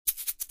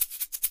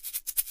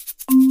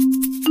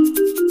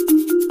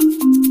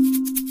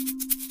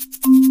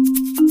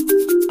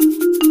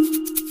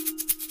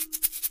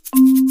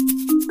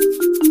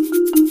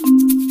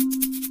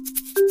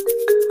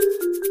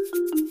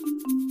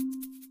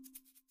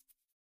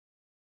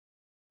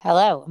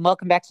Hello, and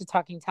welcome back to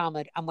Talking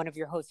Talmud. I'm one of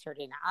your hosts,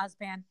 Jordana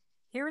Osban,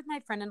 here with my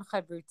friend and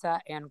chavruta,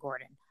 Ann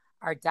Gordon.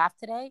 Our daf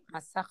today,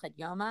 Masachet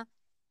Yoma,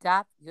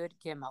 daf Yud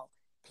Gimel,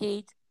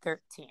 page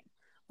 13.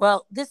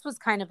 Well, this was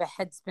kind of a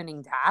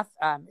head-spinning daf.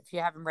 If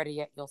you haven't read it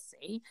yet, you'll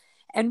see.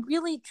 And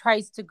really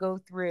tries to go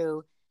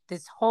through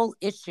this whole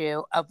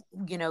issue of,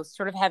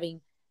 sort of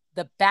having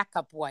the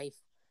backup wife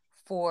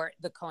for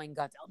the Kohen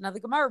Gadol. Now, the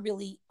Gemara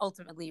really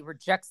ultimately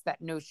rejects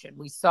that notion.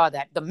 We saw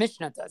that. The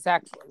Mishnah does,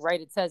 actually,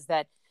 right? It says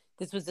that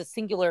this was a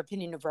singular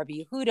opinion of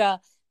Rabbi Yehuda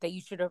that you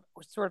should have,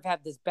 sort of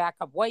have this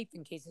backup wife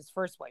in case his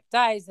first wife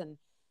dies. And,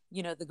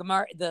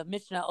 the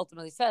Mishnah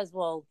ultimately says,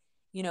 well,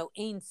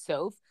 Ein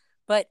Sof.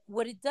 But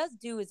what it does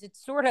do is it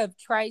sort of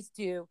tries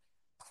to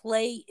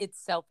play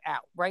itself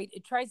out, right?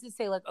 It tries to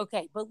say, like,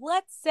 okay, but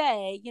let's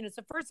say,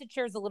 so first it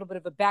shares a little bit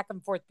of a back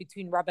and forth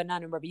between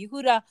Rabbanan and Rabbi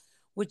Yehuda,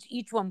 which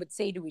each one would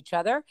say to each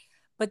other.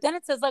 But then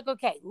it says, like,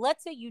 okay,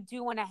 let's say you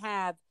do want to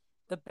have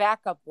the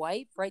backup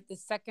wife, right? The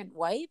second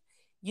wife,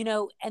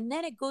 and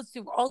then it goes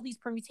through all these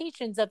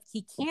permutations of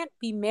he can't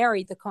be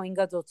married, the Kohen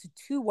Gadol, to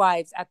two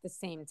wives at the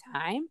same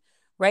time,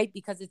 right?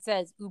 Because it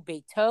says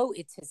ubeito,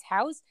 it's his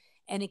house,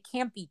 and it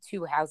can't be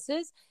two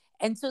houses.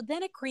 And so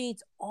then it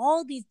creates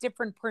all these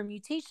different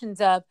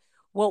permutations of,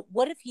 well,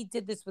 what if he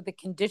did this with a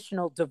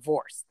conditional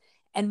divorce?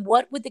 And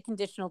what would the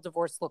conditional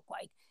divorce look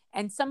like?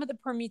 And some of the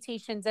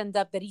permutations end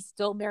up that he's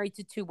still married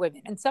to two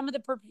women. And some of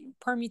the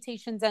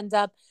permutations end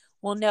up,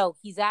 well, no,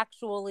 he's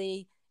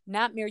actually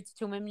not married to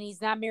two women.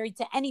 He's not married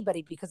to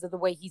anybody because of the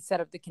way he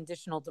set up the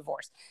conditional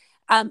divorce.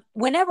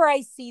 Whenever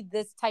I see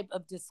this type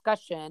of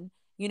discussion,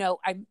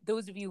 I'm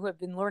those of you who have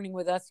been learning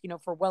with us,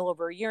 for well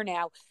over a year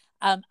now,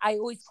 I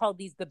always call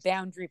these the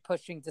boundary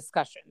pushing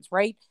discussions,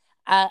 right?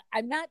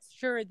 I'm not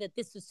sure that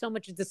this is so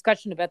much a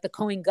discussion about the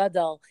Kohen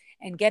Gadol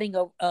and getting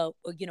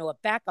a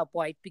backup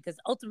wife, because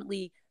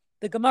ultimately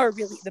the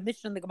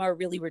Mishnah and the Gemara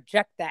really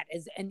reject that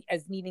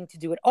as needing to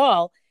do it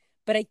all.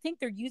 But I think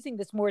they're using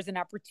this more as an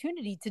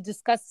opportunity to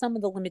discuss some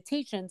of the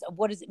limitations of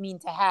what does it mean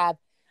to have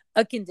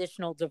a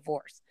conditional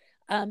divorce.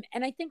 And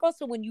I think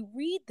also when you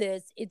read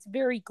this, it's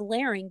very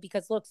glaring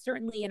because, look,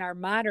 certainly in our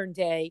modern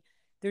day,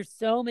 there's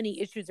so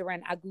many issues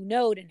around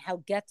agunot and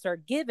how gets are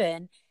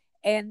given.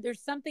 And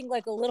there's something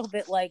like a little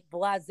bit like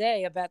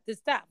blasé about this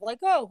stuff. Like,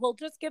 oh, we'll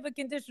just give a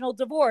conditional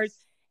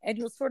divorce and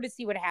you'll sort of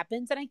see what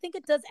happens. And I think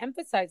it does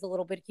emphasize a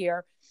little bit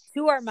here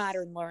to our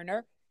modern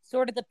learner,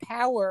 sort of the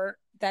power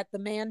that the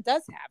man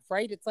does have,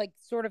 right? It's like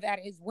sort of at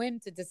his whim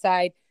to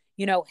decide,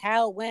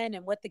 how, when,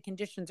 and what the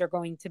conditions are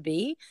going to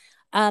be.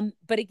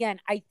 But again,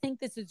 I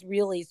think this is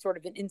really sort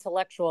of an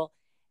intellectual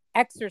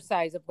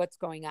exercise of what's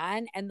going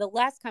on. And the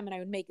last comment I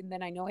would make, and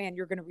then I know, Anne,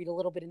 you're going to read a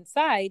little bit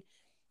inside,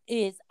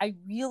 is I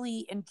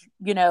really,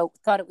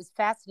 thought it was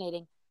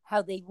fascinating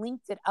how they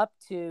linked it up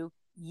to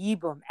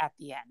Yibum at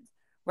the end,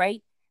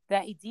 right? The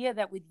idea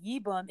that with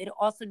Yibum, it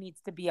also needs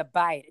to be a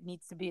bayit. It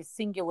needs to be a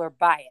singular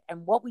bayit.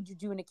 And what would you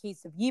do in a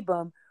case of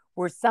Yibum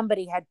where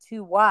somebody had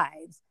two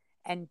wives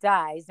and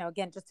dies? Now,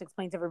 again, just to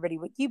explain to everybody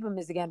what Yibum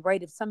is again,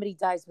 right? If somebody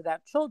dies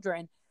without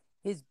children,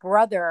 his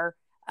brother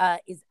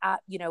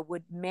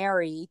would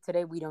marry.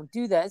 Today, we don't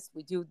do this.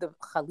 We do the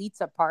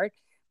chalitza part,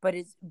 but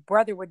his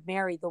brother would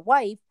marry the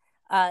wife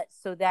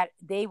so that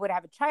they would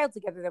have a child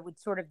together that would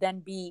sort of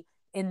then be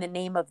in the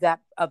name of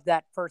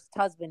that first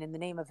husband, in the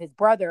name of his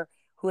brother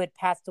who had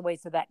passed away,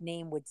 so that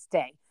name would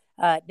stay.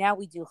 Now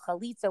we do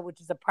chalitza, which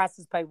is a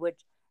process by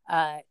which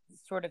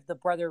sort of the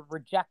brother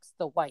rejects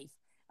the wife.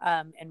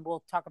 And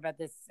we'll talk about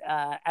this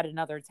at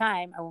another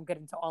time. I won't get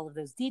into all of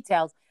those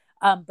details.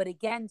 But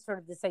again, sort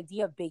of this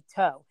idea of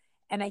beito.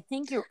 And I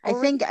think you're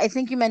already... I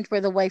think you meant where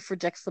the wife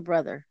rejects the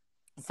brother.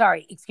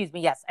 Sorry, excuse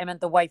me. Yes, I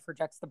meant the wife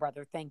rejects the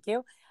brother. Thank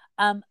you.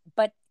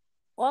 But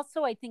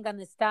also, I think on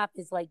the stop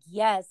is like,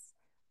 yes,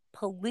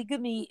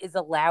 polygamy is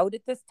allowed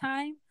at this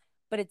time,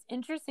 but it's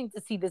interesting to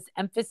see this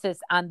emphasis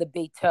on the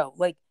beito.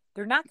 Like,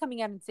 they're not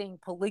coming out and saying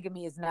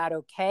polygamy is not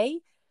okay,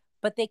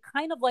 but they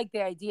kind of like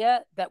the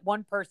idea that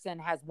one person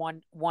has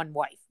one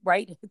wife,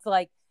 right? It's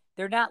like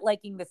they're not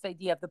liking this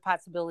idea of the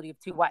possibility of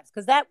two wives,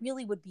 because that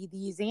really would be the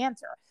easy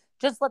answer.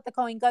 Just let the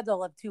Kohen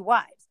Gadol have two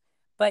wives.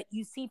 But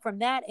you see from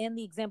that and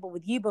the example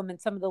with Yibum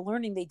and some of the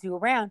learning they do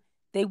around,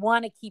 they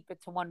want to keep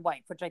it to one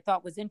wife, which I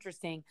thought was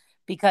interesting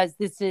because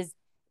this is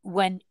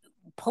when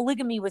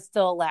polygamy was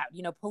still allowed.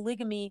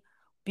 Polygamy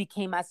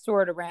became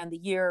asur around the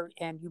year,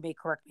 and you may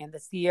correct me on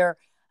this, year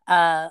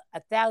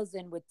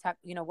 1000 with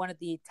one of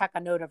the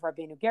takanot of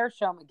Rabbeinu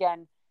Gershom.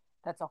 Again,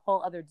 that's a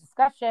whole other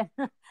discussion.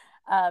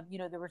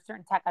 There were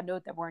certain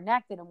takanot that were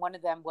enacted, and one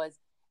of them was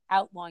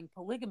outlawing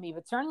polygamy.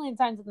 But certainly in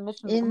times of the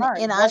Mishnah of the Gemara,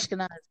 In it was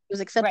Ashkenaz, it was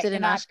right accepted in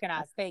in Ashkenaz.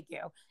 Ashkenaz. Thank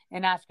you.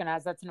 In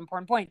Ashkenaz, that's an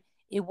important point.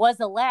 It was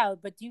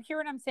allowed, but do you hear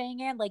what I'm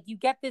saying, Anne? Like, you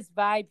get this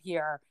vibe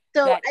here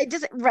So that I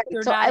just right.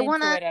 they're So not I into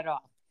wanna. it at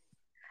all.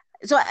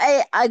 So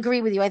I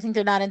agree with you. I think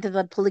they're not into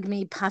the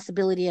polygamy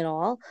possibility at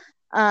all,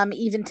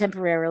 even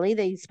temporarily.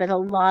 They spent a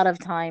lot of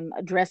time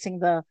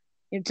addressing to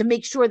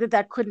make sure that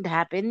that couldn't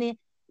happen.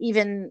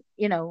 Even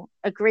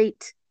a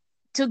great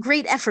to a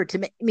great effort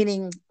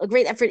meaning a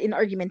great effort in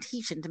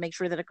argumentation to make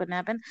sure that it couldn't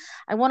happen.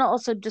 I want to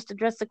also just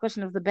address the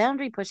question of the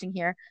boundary pushing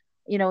here.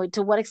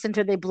 To what extent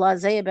are they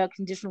blasé about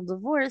conditional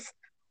divorce?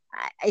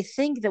 I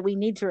think that we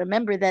need to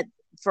remember that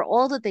for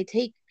all that they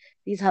take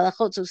these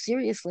halachot so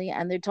seriously,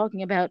 and they're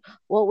talking about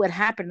what would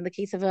happen in the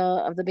case of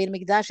the Beit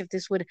Hamikdash if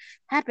this would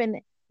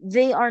happen,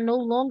 they are no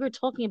longer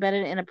talking about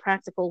it in a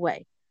practical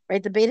way,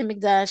 right? The Beit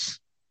Hamikdash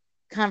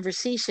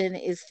conversation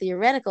is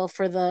theoretical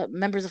for the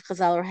members of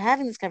Chazal who are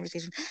having this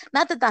conversation.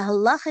 Not that the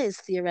halacha is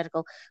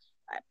theoretical,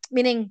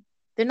 meaning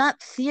they're not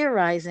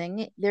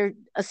theorizing, they're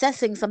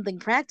assessing something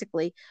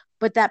practically,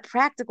 but that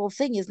practical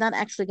thing is not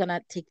actually going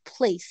to take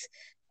place,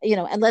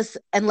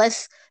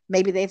 unless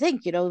maybe they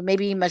think,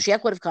 maybe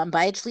Mashiach would have come,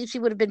 Bayit Shlishi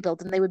would have been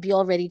built, and they would be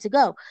all ready to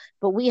go.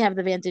 But we have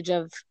the advantage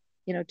of,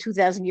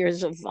 2,000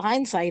 years of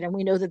hindsight, and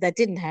we know that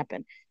didn't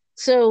happen.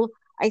 So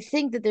I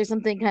think that there's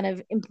something kind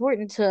of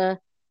important to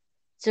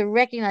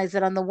recognize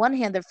that on the one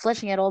hand, they're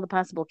fleshing out all the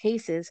possible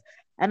cases,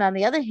 and on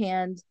the other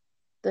hand,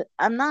 that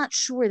I'm not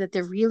sure that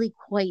they're really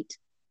quite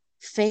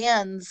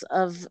fans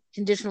of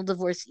conditional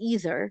divorce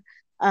either,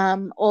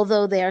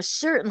 although they are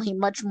certainly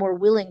much more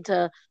willing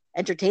to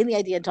entertain the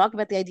idea and talk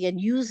about the idea and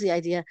use the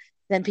idea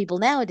than people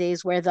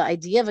nowadays, where the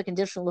idea of a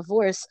conditional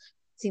divorce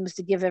seems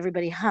to give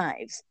everybody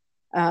hives.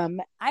 I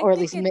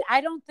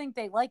don't think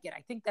they like it.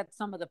 I think that's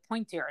some of the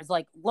point here is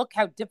like, look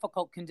how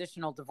difficult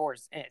conditional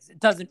divorce is. It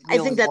doesn't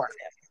really work.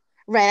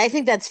 Right. I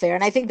think that's fair.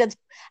 And I think that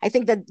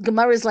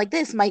Gemaras like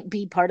this might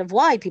be part of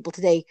why people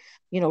today,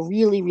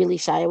 really, really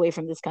shy away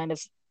from this kind of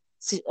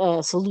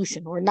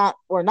solution or not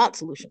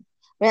solution.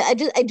 Right.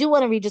 I do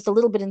want to read just a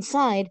little bit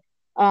inside.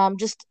 I'm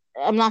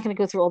not going to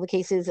go through all the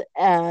cases,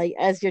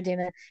 as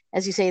Yardena,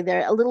 as you say,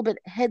 they're a little bit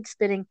head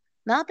spinning,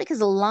 not because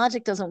the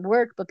logic doesn't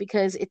work, but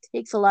because it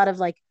takes a lot of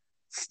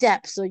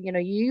steps. So, you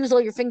use all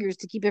your fingers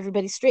to keep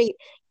everybody straight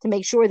to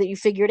make sure that you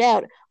figured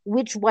out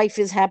which wife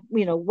is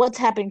what's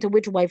happening to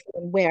which wife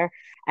and where,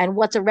 and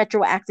what's a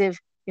retroactive,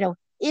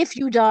 if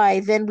you die,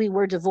 then we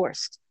were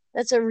divorced.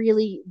 That's a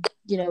really,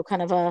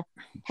 kind of a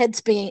head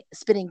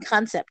spinning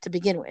concept to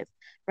begin with,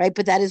 right?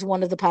 But that is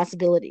one of the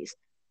possibilities,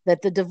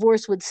 that the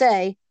divorce would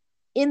say,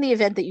 in the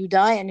event that you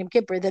die on Yom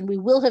Kippur, then we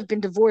will have been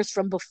divorced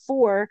from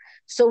before,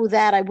 so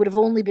that I would have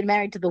only been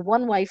married to the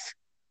one wife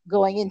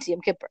going into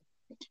Yom Kippur.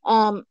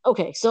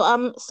 Okay, so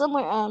I'm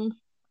somewhere, I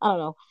don't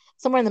know,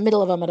 somewhere in the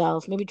middle of Amud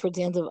Aleph, maybe towards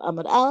the end of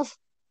Amud Aleph.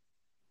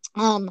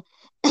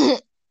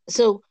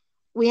 So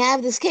we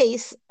have this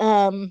case,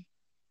 okay,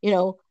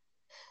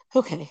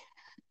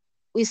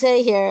 we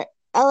say here,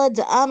 Ela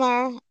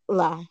Amar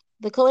La,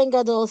 the Kohen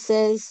Gadol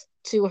says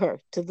to her,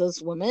 to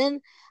this woman,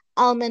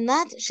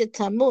 Almenat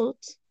shetamut,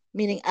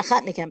 meaning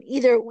achat mekem,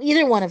 either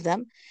one of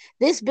them,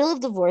 this bill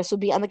of divorce would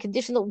be on the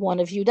condition that one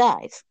of you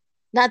dies.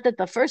 Not that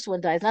the first one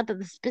dies, not that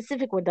the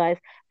specific one dies,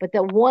 but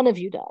that one of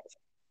you dies.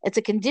 It's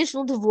a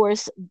conditional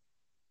divorce,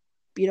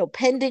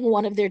 pending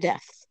one of their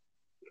deaths.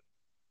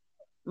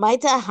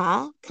 Right?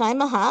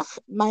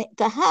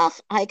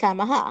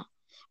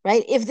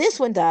 If this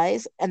one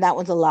dies and that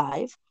one's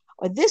alive,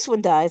 or this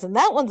one dies and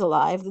that one's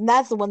alive, then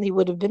that's the one he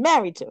would have been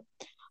married to.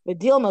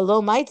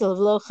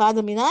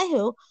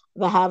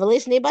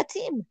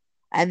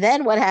 And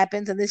then what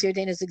happens, and this,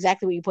 Yardena, is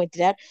exactly what you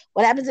pointed out,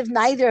 what happens if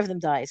neither of them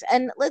dies?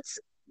 And let's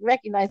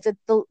recognize that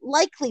the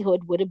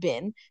likelihood would have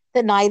been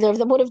that neither of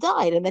them would have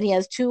died, and then he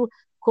has two,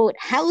 quote,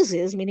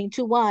 houses, meaning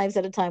two wives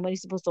at a time when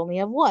he's supposed to only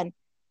have one.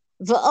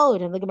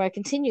 Va'od, and the Gemara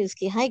continues,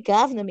 Ki hai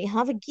gavna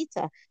mihava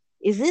gita.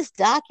 Is this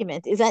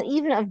document, is that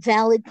even a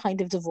valid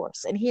kind of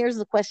divorce? And here's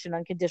the question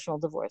on conditional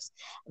divorce.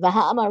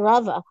 V'ha'amar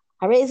Rava,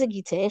 harei ze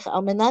gitech,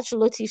 al menat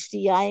shelo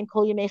tishti yayin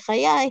kol yemei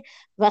chayai,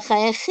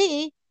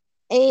 v'chayechi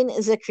ein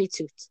ze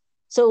kritut.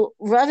 So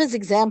Rava's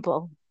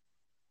example,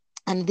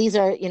 and these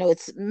are,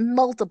 it's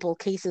multiple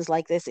cases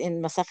like this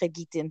in Masachet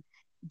Gittin,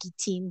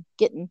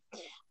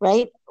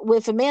 right?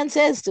 If a man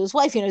says to his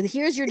wife,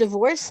 here's your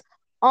divorce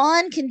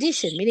on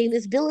condition, meaning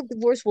this bill of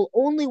divorce will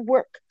only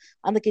work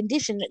on the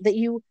condition that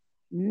you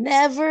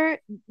never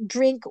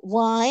drink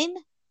wine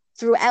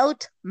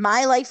throughout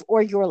my life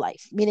or your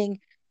life, meaning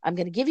I'm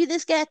going to give you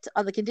this get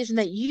on the condition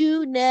that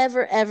you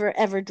never, ever,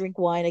 ever drink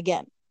wine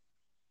again.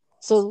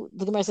 So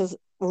the Gemara says,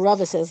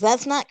 Rava says,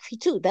 that's not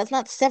kritut, that's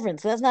not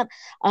severance, that's not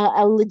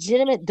a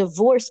legitimate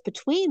divorce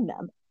between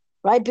them,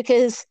 right?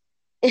 Because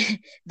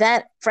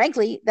that,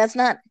 frankly, that's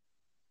not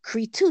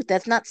kritut,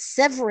 that's not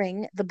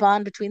severing the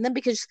bond between them,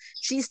 because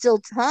she's still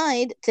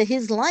tied to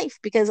his life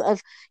because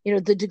of,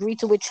 the degree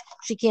to which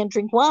she can't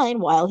drink wine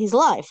while he's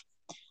alive.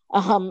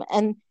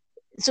 And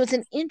so it's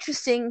an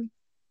interesting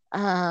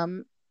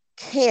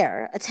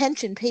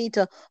attention paid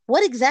to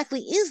what exactly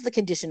is the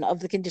condition of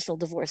the conditional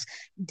divorce.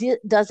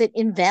 Does it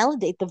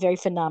invalidate the very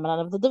phenomenon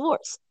of the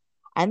divorce?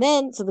 And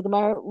then, so the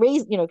Gemara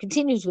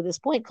continues with this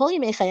point, Kol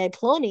yemei chayai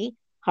ploni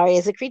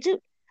harei ze kritut.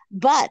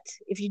 But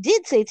if you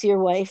did say to your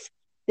wife,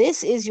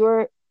 this is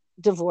your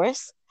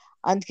divorce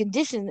on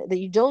condition that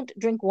you don't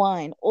drink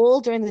wine all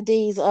during the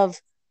days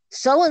of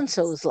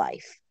so-and-so's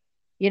life,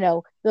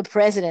 the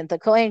president, the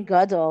Kohen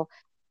Gadol,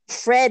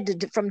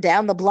 Fred from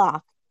down the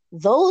block,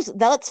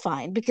 that's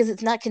fine because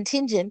it's not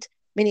contingent,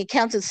 meaning it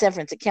counts as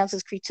severance, it counts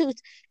as kritut,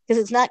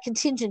 because it's not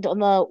contingent on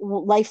the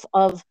life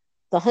of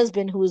the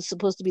husband who is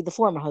supposed to be the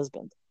former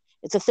husband.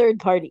 It's a third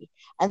party.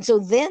 And so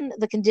then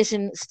the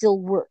condition still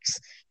works.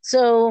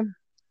 So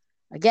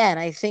again,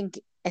 I think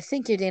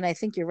you're Dana, I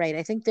think you're right.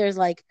 I think they're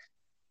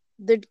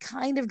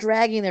kind of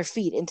dragging their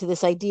feet into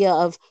this idea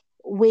of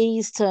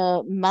ways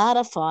to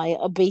modify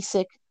a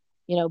basic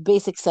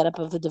setup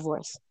of the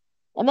divorce.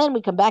 And then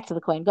we come back to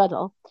the Kohen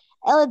Gadol.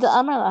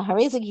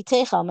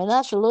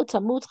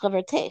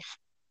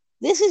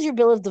 This is your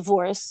bill of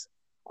divorce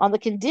on the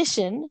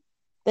condition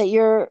that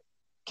your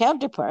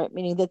counterpart,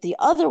 meaning that the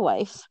other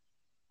wife,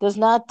 does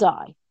not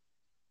die.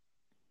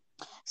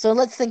 So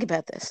let's think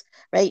about this,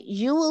 right?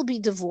 You will be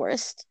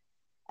divorced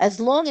as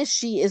long as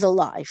she is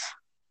alive,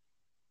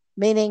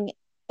 meaning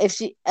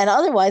and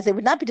otherwise they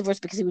would not be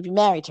divorced because he would be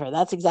married to her.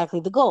 That's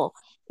exactly the goal.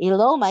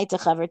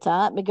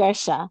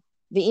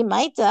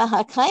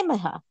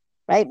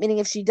 Right? Meaning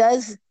if she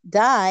does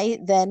die,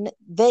 then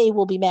they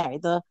will be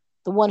married. The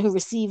one who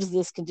receives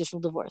this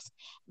conditional divorce.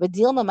 So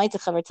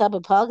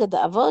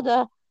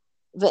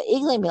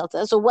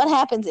what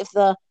happens if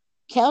the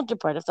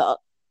counterpart, if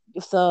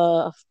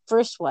the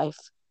first wife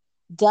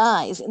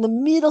dies in the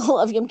middle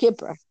of Yom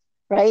Kippur,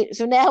 right?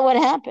 So now what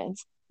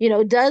happens?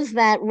 Does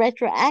that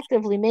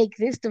retroactively make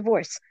this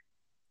divorce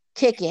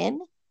kick in?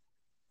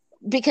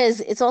 Because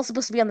it's all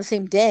supposed to be on the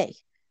same day,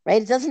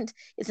 right?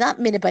 It's not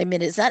minute by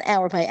minute, it's not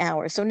hour by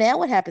hour. So now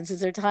what happens? Is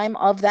there time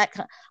of that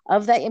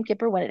Yom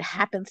Kippur when it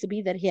happens to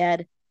be that he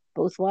had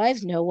both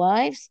wives, no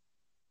wives?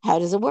 How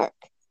does it work?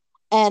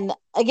 And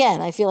again,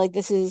 I feel like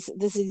this is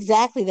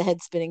exactly the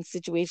head spinning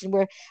situation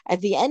where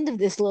at the end of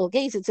this little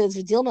case it says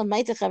V'dilma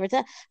ma'ita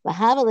chaverta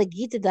lahava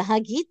legita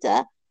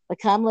dahagita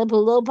lakam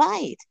lebulo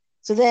bait.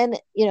 So then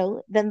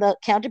then the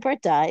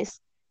counterpart dies,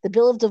 the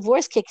bill of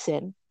divorce kicks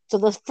in. So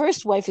the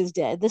first wife is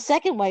dead. The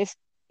second wife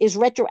is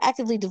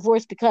retroactively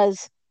divorced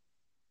because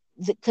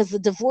the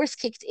divorce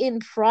kicked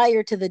in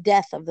prior to the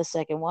death of the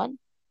second one,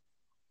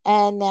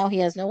 and now he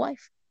has no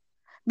wife.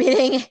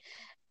 Meaning,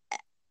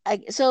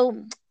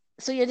 so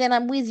then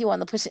I'm with you on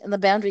the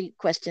boundary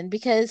question,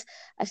 because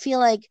I feel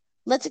like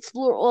let's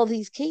explore all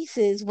these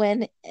cases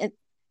when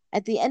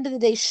at the end of the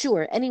day,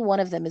 sure, any one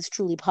of them is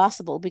truly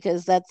possible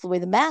because that's the way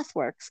the math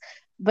works.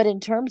 But in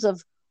terms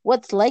of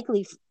what's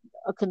likely,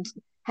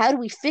 how do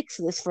we fix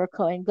this for a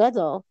Kohen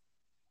Gadol?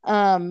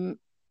 Again,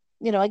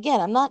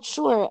 I'm not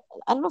sure.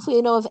 I don't know if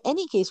we know of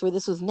any case where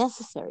this was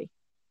necessary.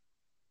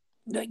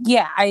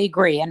 Yeah, I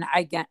agree. And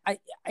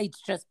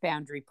it's just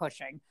boundary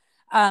pushing.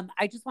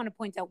 I just want to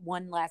point out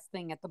one last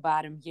thing at the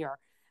bottom here.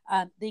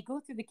 They go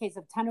through the case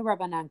of Tanu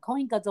Rabbanan,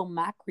 Kohen Gadol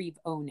Makriv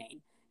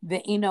Onein,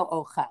 Ve'eno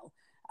Ochel.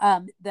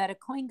 That a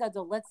Kohen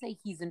Gadol, let's say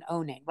he's an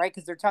Onein, right?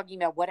 Because they're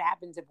talking about what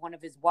happens if one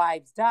of his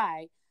wives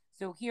die.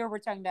 So here we're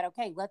talking about,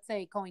 okay, let's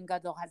say Kohen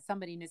Gadol has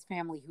somebody in his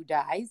family who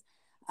dies,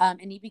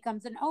 and he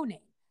becomes an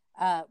Onein,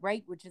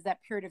 right? Which is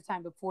that period of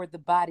time before the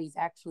body's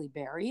actually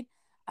buried.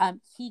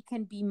 He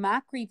can be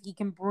makriv, he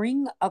can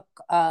bring a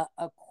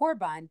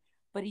korban,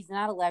 but he's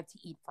not allowed to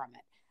eat from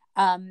it.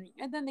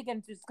 And then they get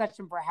into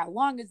discussion for how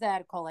long is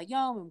that, kol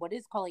hayom, and what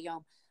is kol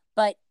hayom.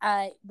 But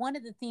one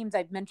of the themes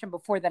I've mentioned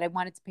before that I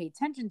wanted to pay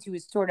attention to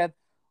is sort of,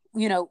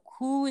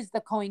 who is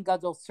the Kohen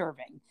Gadol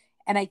serving?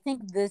 And I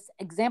think this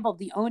example of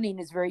the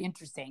Onein is very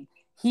interesting.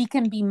 He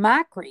can be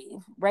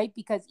makriv, right?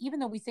 Because even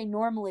though we say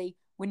normally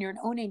when you're an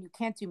Onein, you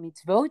can't do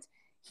mitzvot,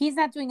 he's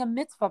not doing a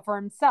mitzvah for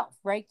himself,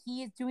 right?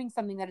 He is doing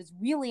something that is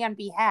really on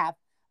behalf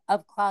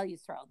of Klal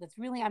Yisrael. That's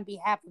really on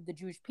behalf of the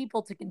Jewish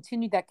people to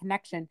continue that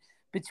connection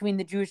between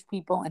the Jewish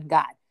people and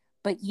God.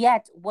 But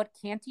yet, what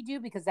can't he do?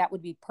 Because that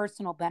would be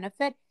personal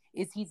benefit,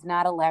 is he's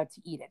not allowed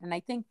to eat it. And I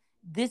think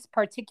this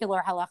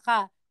particular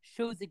halacha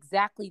shows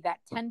exactly that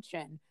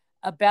tension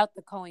about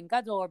the Kohen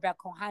Gadol, or about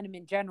Kohanim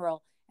in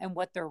general, and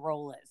what their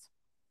role is.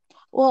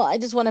 Well, I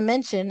just want to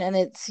mention, and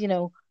it's,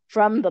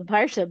 from the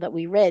parsha that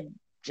we read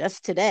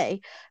just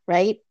today,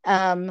 right?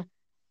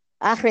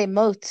 Achrei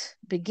Mot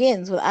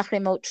begins with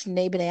Achrei Mot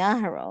Shnei Bnei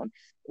Aharon.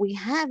 We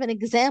have an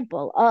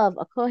example of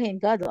a Kohen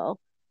Gadol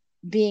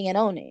being an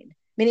Onein.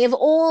 Meaning, of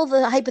all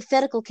the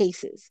hypothetical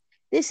cases,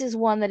 this is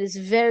one that is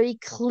very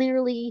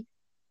clearly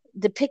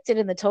depicted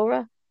in the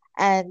Torah,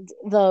 and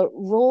the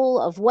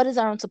role of what is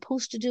Aaron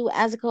supposed to do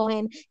as a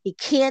Kohen. He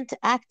can't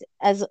act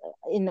as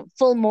in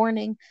full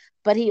mourning,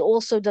 but he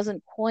also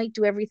doesn't quite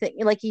do everything.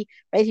 Like he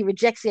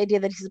rejects the idea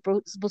that he's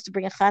supposed to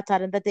bring a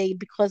chatat and that they,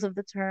 because of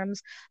the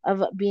terms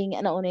of being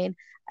an Onein.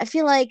 I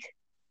feel like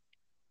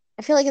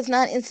it's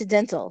not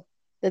incidental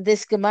that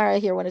this Gemara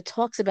here, when it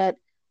talks about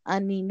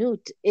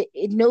aninut,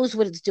 it knows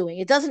what it's doing.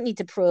 It doesn't need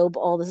to probe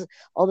all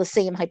the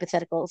same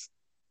hypotheticals,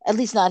 at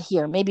least not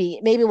here.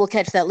 Maybe we'll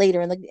catch that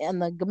later in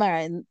the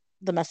Gemara, in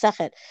the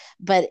Masachet.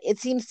 But it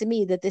seems to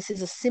me that this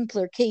is a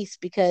simpler case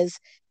because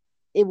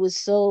it was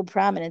so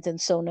prominent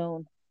and so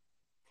known.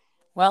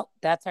 Well,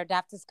 that's our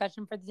DAF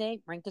discussion for the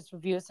day. Rank us,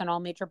 review us on all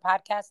major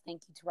podcasts.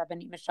 Thank you to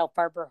Rabbanit Michelle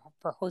Farber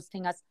for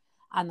hosting us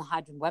on the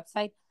Hadran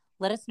website.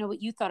 Let us know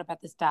what you thought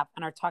about this DAF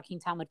on our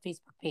Talking Talmud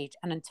Facebook page.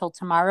 And until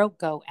tomorrow,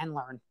 go and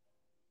learn.